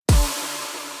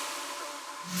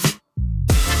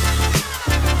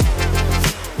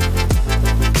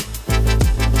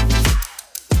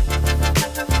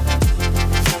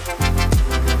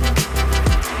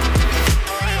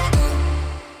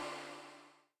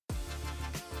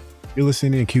You're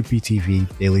listening to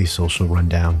QPTV Daily Social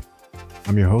Rundown.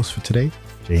 I'm your host for today,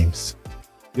 James.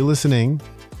 You're listening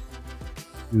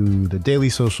to the Daily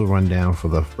Social Rundown for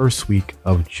the first week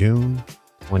of June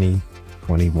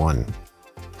 2021.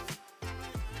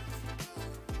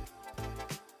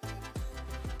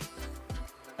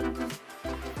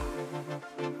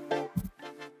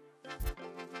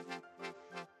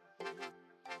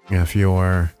 If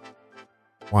you're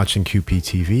watching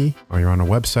QPTV or you're on a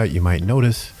website, you might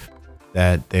notice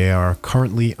that they are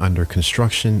currently under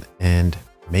construction and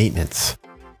maintenance.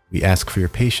 We ask for your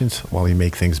patience while we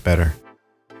make things better.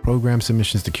 Program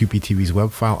submissions to QPTV's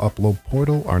web file upload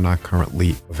portal are not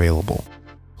currently available.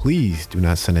 Please do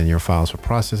not send in your files for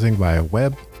processing via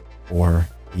web or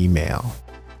email.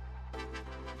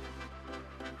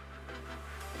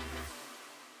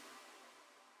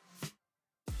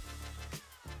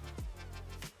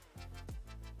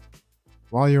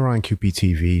 While you're on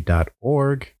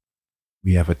QPTV.org,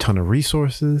 we have a ton of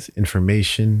resources,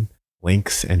 information,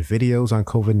 links, and videos on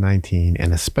COVID-19,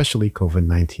 and especially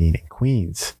COVID-19 in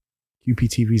Queens.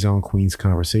 QPTV's own Queens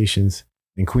Conversations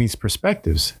and Queens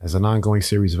Perspectives has an ongoing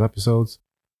series of episodes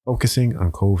focusing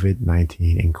on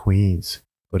COVID-19 in Queens.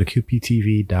 Go to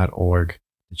QPTV.org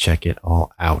to check it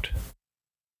all out.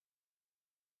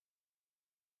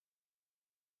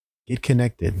 Get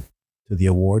connected to the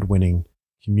award-winning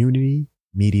Community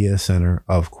Media Center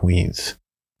of Queens.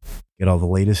 Get all the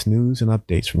latest news and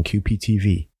updates from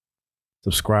QPTV.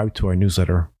 Subscribe to our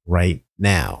newsletter right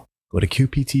now. Go to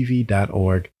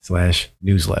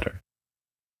qptv.org/newsletter.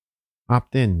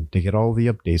 Opt in to get all the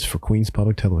updates for Queens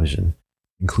Public Television,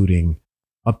 including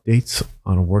updates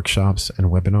on workshops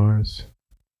and webinars,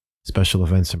 special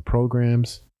events and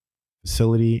programs,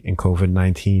 facility and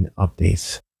COVID-19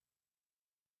 updates.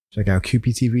 Check out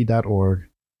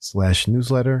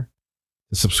qptv.org/newsletter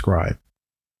to subscribe.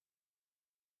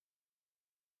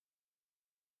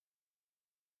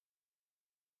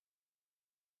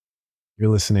 You're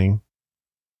listening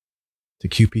to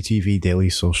QPTV Daily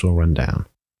Social Rundown.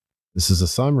 This is a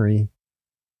summary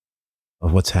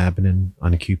of what's happening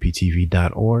on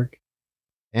qptv.org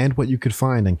and what you could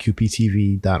find on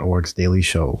qptv.org's daily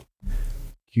show,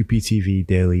 QPTV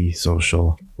Daily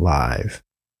Social Live.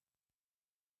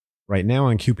 Right now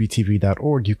on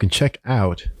qptv.org, you can check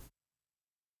out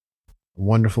a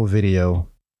wonderful video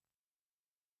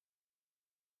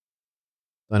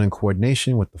done in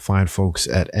coordination with the fine folks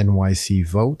at NYC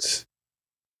Votes,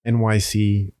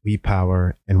 NYC We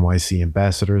Power NYC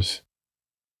Ambassadors.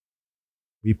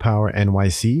 We Power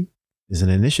NYC is an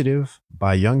initiative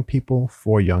by young people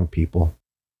for young people.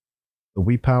 The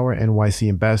We Power NYC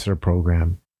Ambassador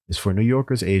Program is for New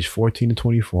Yorkers aged 14 to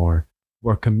 24 who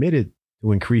are committed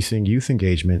to increasing youth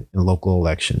engagement in local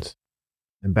elections.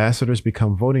 Ambassadors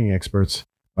become voting experts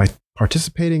by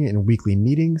participating in weekly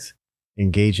meetings,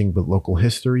 engaging with local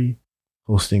history,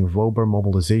 hosting voter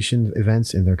mobilization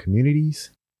events in their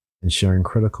communities, and sharing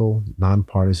critical,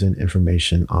 nonpartisan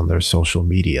information on their social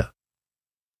media.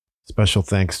 Special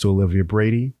thanks to Olivia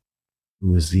Brady,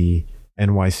 who is the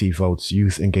NYC Votes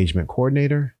Youth Engagement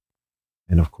Coordinator,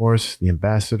 and of course, the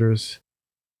ambassadors.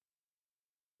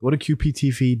 Go to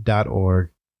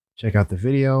qptv.org, check out the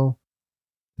video,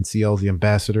 and see all the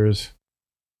ambassadors.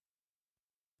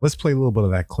 Let's play a little bit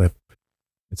of that clip.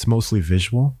 It's mostly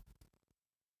visual,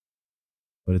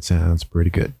 but it sounds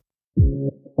pretty good.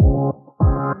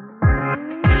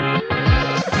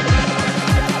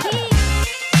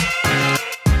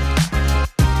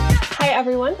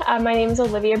 Everyone. My name is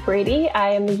Olivia Brady. I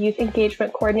am the Youth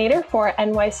Engagement Coordinator for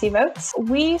NYC Votes.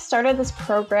 We started this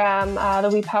program,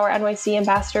 the We Power NYC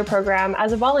Ambassador Program,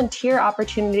 as a volunteer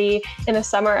opportunity in the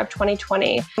summer of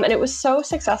 2020. And it was so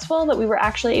successful that we were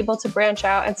actually able to branch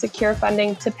out and secure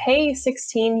funding to pay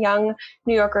 16 young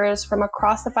New Yorkers from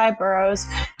across the 5 boroughs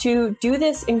to do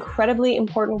this incredibly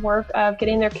important work of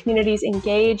getting their communities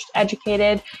engaged,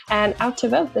 educated, and out to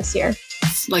vote this year.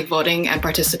 Like voting and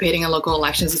participating in local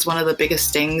elections is one of the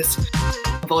biggest things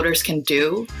voters can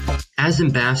do. As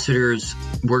ambassadors,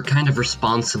 we're kind of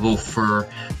responsible for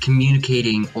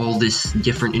communicating all this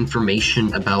different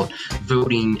information about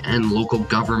voting and local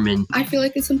government. I feel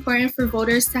like it's important for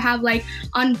voters to have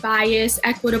unbiased,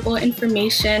 equitable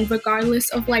information, regardless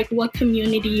of what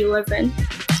community you live in.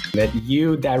 That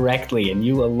you directly and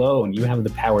you alone, you have the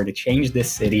power to change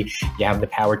this city. You have the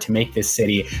power to make this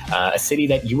city a city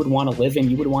that you would want to live in,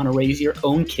 you would want to raise your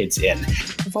own kids in.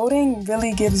 Voting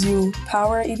really gives you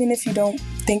power, even if you don't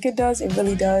think think it does. It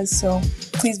really does. So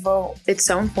please vote. It's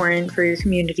so important for your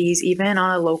communities, even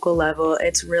on a local level.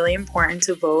 It's really important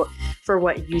to vote for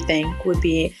what you think would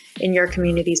be in your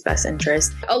community's best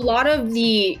interest. A lot of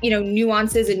the,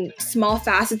 nuances and small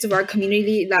facets of our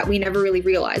community that we never really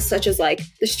realized, such as like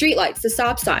the streetlights, the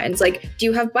stop signs, like, do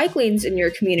you have bike lanes in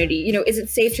your community? Is it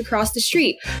safe to cross the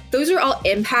street? Those are all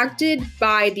impacted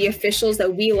by the officials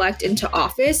that we elect into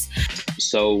office.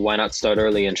 So why not start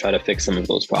early and try to fix some of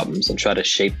those problems and try to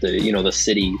shape the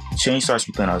city? Change starts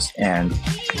within us, and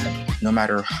no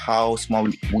matter how small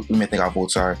we may think our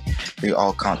votes are, they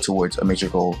all count towards a major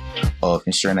goal of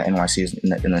ensuring that NYC is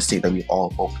in a state that we all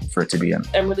hope for it to be in.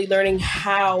 I'm really learning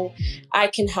how I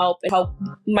can help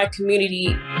my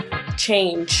community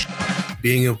change.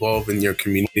 Being involved in your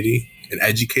community and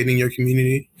educating your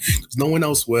community, because no one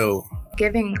else will.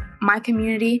 Giving my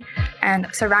community and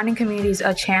surrounding communities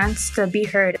a chance to be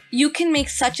heard. You can make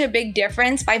such a big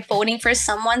difference by voting for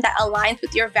someone that aligns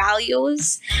with your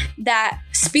values, that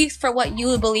speaks for what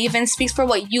you believe in, speaks for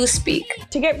what you speak.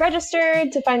 To get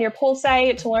registered, to find your poll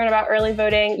site, to learn about early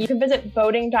voting, you can visit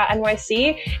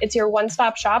voting.nyc. It's your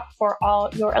one-stop shop for all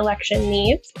your election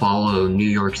needs. Follow New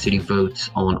York City Votes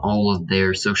on all of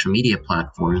their social media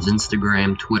platforms,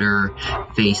 Instagram, Twitter,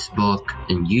 Facebook,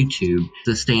 and YouTube,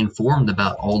 to stay informed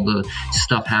about all the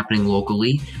stuff happening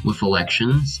locally with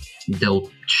elections. They'll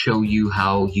show you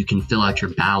how you can fill out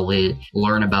your ballot,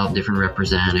 learn about different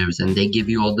representatives, and they give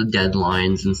you all the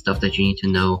deadlines and stuff that you need to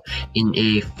know in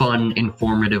a fun,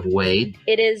 informative way.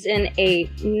 It is in a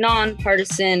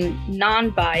non-partisan,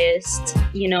 non-biased,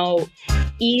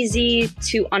 easy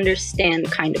to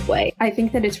understand kind of way. I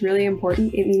think that it's really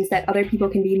important. It means that other people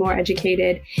can be more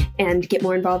educated and get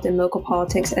more involved in local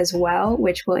politics as well,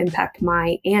 which will impact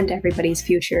my and everybody's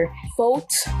future.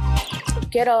 Vote,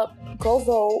 get up, go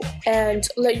vote, and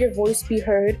let your voice be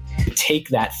heard. Take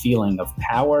that feeling of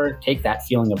power, take that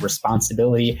feeling of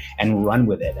responsibility, and run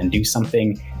with it and do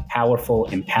something powerful,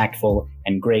 impactful,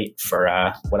 and great for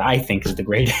what I think is the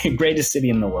greatest city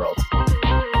in the world.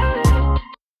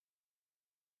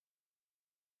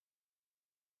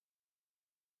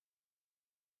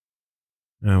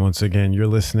 And once again, you're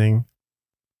listening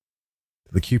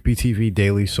to the QPTV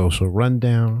Daily Social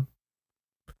Rundown.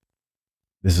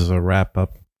 This is a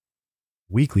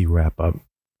weekly wrap-up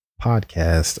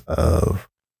podcast of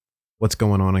what's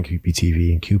going on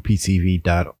QPTV and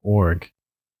QPTV.org.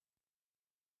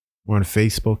 We're on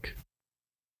Facebook,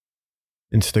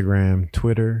 Instagram,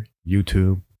 Twitter,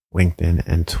 YouTube, LinkedIn,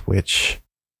 and Twitch.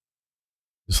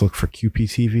 Just look for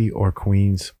QPTV or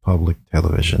Queens Public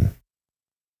Television.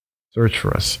 Search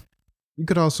for us. You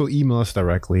could also email us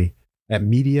directly at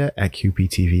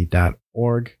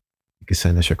media@qptv.org. You can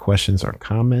send us your questions or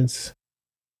comments.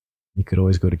 You could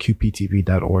always go to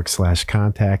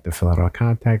qptv.org/contact to fill out our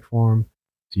contact form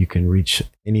so you can reach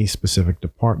any specific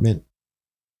department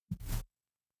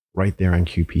right there on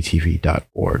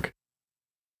qptv.org.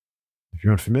 If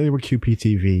you're unfamiliar with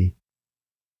QPTV,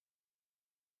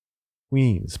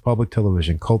 Queens Public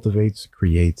Television cultivates,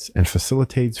 creates, and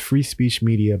facilitates free speech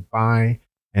media by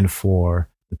and for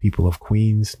the people of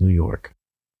Queens, New York.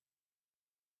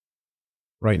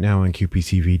 Right now on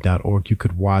QPTV.org, you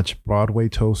could watch Broadway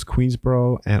Toast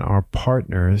Queensboro and our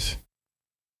partners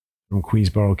from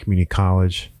Queensboro Community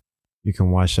College. You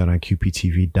can watch that on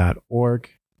QPTV.org.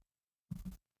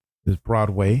 This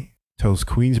Broadway Toast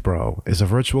Queensboro is a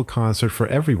virtual concert for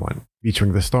everyone,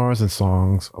 featuring the stars and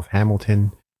songs of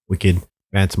Hamilton, Wicked,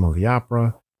 Phantom of the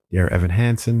Opera, Dear Evan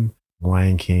Hansen,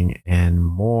 Lion King, and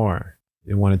more. If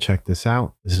you want to check this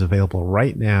out, this is available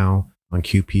right now on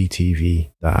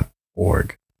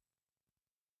QPTV.org.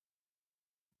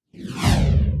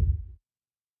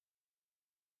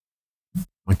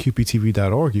 On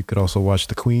QPTV.org, you could also watch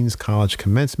the Queens College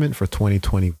Commencement for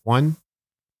 2021.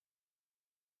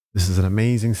 This is an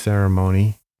amazing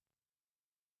ceremony.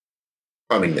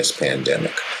 Coming this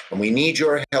pandemic, and we need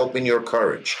your help and your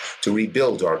courage to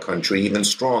rebuild our country even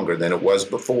stronger than it was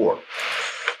before.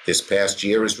 This past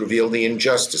year has revealed the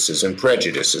injustices and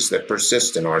prejudices that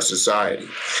persist in our society.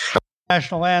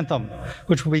 National anthem,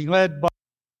 which will be led by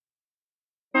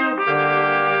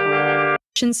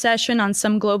session on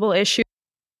some global issue.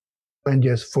 And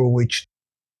just for which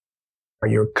are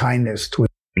your kindness to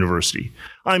University.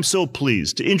 I'm so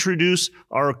pleased to introduce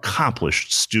our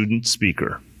accomplished student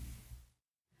speaker.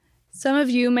 Some of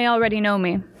you may already know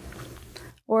me,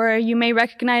 or you may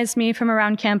recognize me from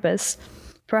around campus,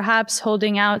 perhaps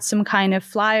holding out some kind of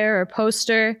flyer or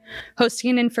poster, hosting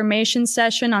an information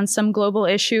session on some global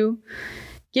issue,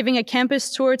 giving a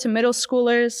campus tour to middle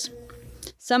schoolers.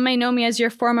 Some may know me as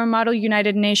your former Model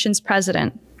United Nations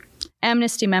president.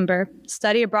 Amnesty member,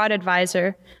 study abroad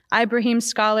advisor, Ibrahim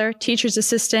scholar, teacher's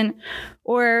assistant,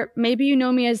 or maybe you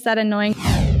know me as that annoying.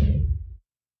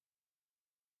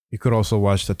 You could also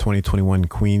watch the 2021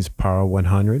 Queens Power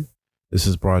 100. This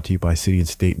is brought to you by City and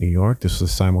State New York. This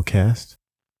was simulcast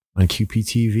on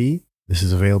QPTV. This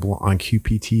is available on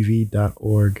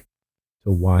qptv.org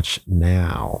to watch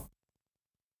now.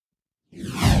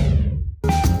 You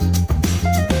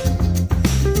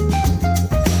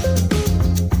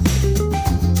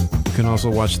can also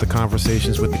watch the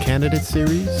Conversations with the Candidates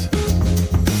series.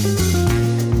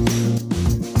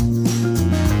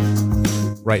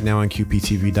 Right now on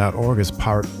qptv.org as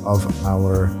part of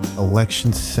our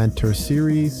Election Center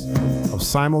series of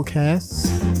simulcasts.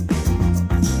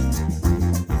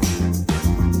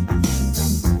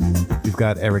 We've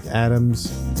got Eric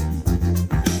Adams.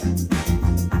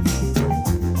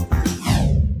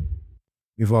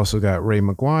 We've also got Ray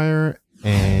McGuire,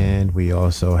 and we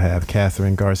also have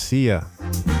Catherine Garcia.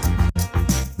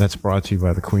 That's brought to you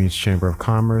by the Queens Chamber of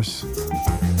Commerce.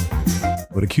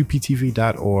 Go to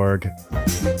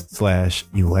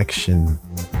qptv.org/election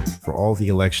for all the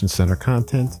Election Center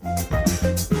content.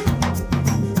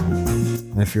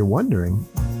 And if you're wondering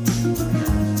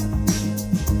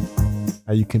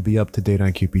how you can be up to date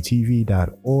on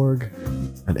qptv.org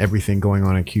and everything going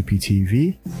on at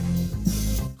QPTV,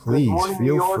 please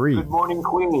feel free. Good morning,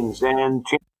 Queens. And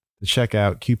to check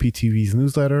out QPTV's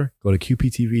newsletter, go to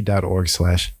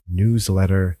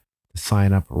qptv.org/newsletter to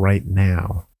sign up right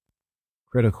now.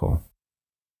 Critical.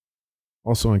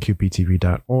 Also on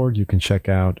qptv.org, you can check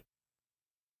out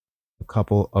a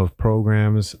couple of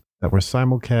programs that were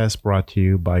simulcast brought to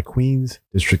you by Queens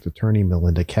District Attorney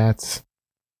Melinda Katz.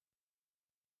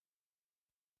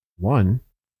 One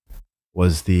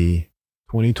was the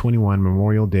 2021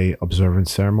 Memorial Day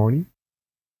Observance Ceremony,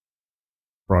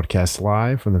 broadcast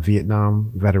live from the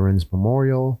Vietnam Veterans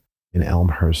Memorial in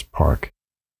Elmhurst Park.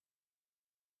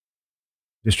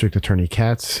 District Attorney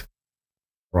Katz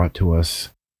brought to us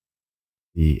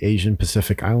the Asian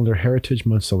Pacific Islander Heritage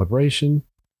Month celebration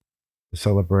to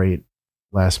celebrate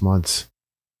last month's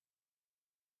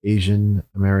Asian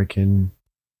American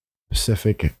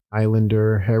Pacific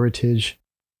Islander heritage.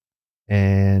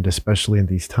 And especially in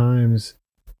these times,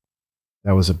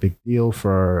 that was a big deal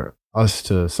for us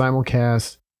to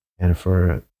simulcast. And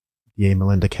for DA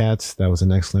Melinda Katz, that was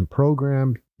an excellent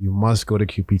program. You must go to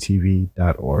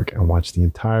qptv.org and watch the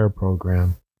entire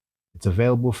program. It's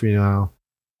available for you now,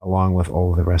 along with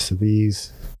all of the rest of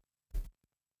these.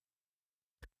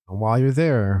 And while you're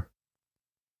there,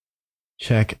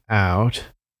 check out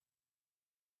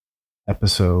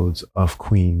episodes of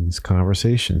Queen's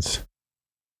Conversations.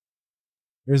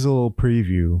 Here's a little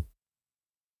preview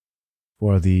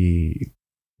for the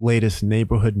latest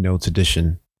Neighborhood Notes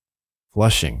edition,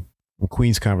 Flushing, from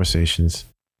Queen's Conversations.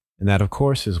 And that, of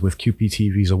course, is with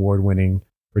QPTV's award-winning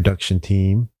production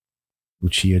team,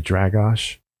 Lucia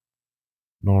Dragosh,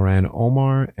 Noran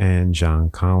Omar, and John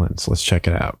Collins. Let's check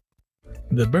it out.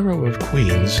 The borough of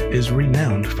Queens is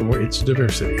renowned for its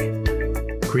diversity,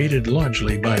 created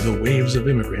largely by the waves of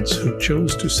immigrants who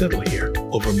chose to settle here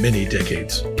over many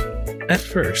decades. At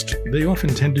first, they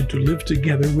often tended to live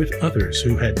together with others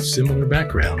who had similar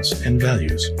backgrounds and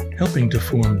values, helping to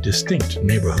form distinct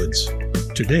neighborhoods.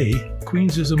 Today,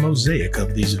 Queens is a mosaic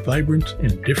of these vibrant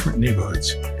and different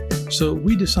neighborhoods. So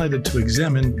we decided to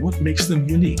examine what makes them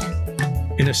unique.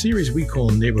 In a series we call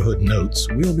Neighborhood Notes,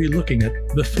 we'll be looking at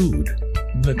the food,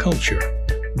 the culture,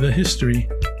 the history,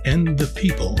 and the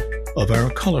people of our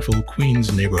colorful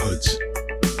Queens neighborhoods.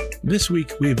 This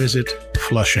week we visit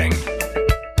Flushing.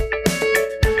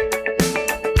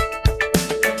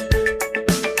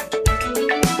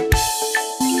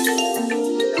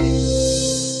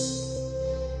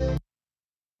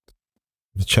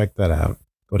 Check that out.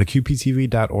 Go to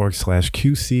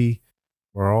qptv.org/QC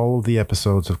for all of the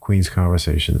episodes of Queen's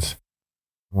Conversations.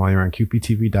 While you're on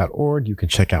qptv.org, you can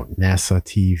check out NASA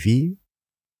TV.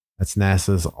 That's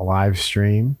NASA's live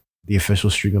stream. The official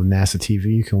stream of NASA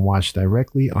TV you can watch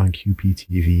directly on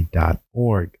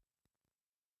qptv.org.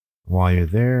 While you're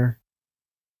there,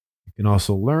 you can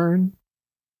also learn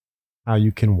how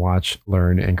you can watch,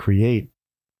 learn, and create.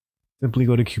 Simply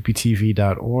go to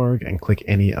qptv.org and click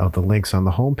any of the links on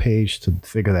the homepage to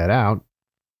figure that out.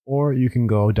 Or you can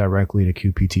go directly to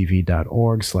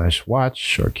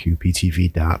qptv.org/watch or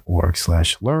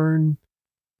qptv.org/learn.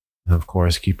 And of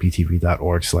course,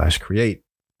 qptv.org/create.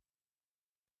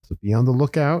 So be on the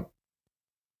lookout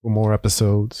for more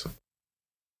episodes.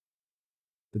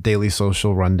 The Daily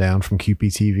Social Rundown from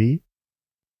QPTV.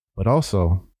 But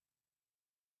also,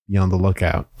 be on the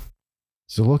lookout.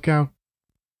 So look out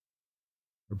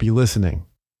or be listening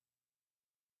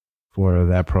for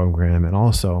that program. And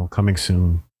also coming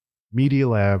soon, Media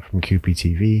Lab from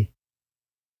QPTV,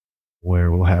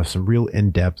 where we'll have some real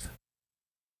in-depth.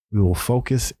 We will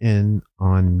focus in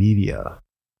on media.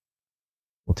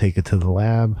 We'll take it to the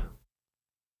lab.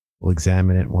 We'll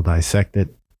examine it. We'll dissect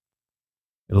it.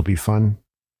 It'll be fun.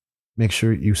 Make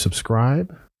sure you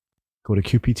subscribe. Go to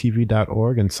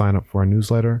qptv.org and sign up for our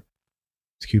newsletter.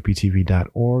 It's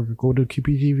qptv.org. Go to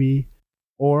QPTV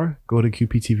or go to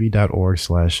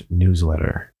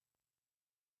qptv.org/newsletter.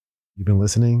 You've been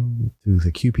listening to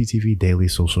the QPTV Daily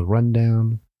Social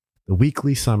Rundown, the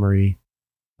weekly summary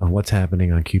of what's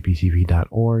happening on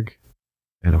qptv.org,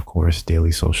 and of course,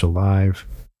 Daily Social Live.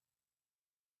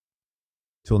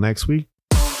 Till next week,